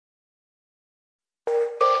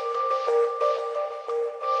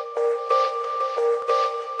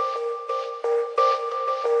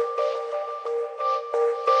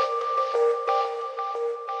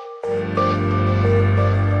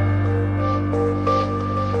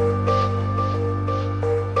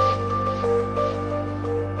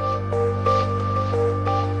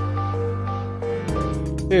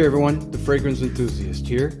Hey everyone, the fragrance enthusiast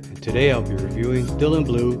here, and today I'll be reviewing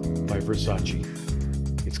𝗕𝗟𝗨𝗘 by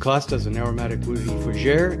Versace. It's classed as an aromatic woody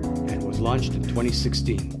fougere and was launched in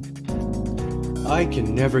 2016. I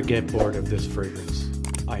can never get bored of this fragrance.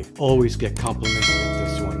 I always get compliments with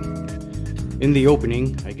this one. In the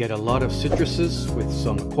opening, I get a lot of citruses with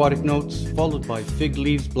some aquatic notes, followed by fig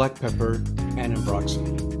leaves, black pepper, and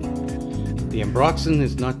ambroxan. The ambroxan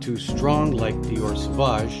is not too strong like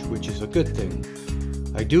𝗕𝗟𝗨𝗘, which is a good thing.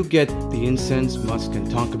 I do get the incense, musk, and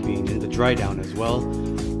tonka bean in the dry down as well.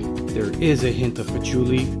 There is a hint of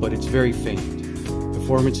patchouli, but it's very faint.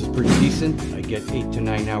 Performance is pretty decent. I get 8 to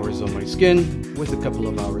 9 hours on my skin with a couple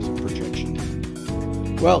of hours of projection.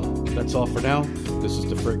 Well, that's all for now. This is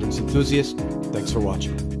the fragrance enthusiast. Thanks for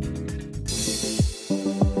watching.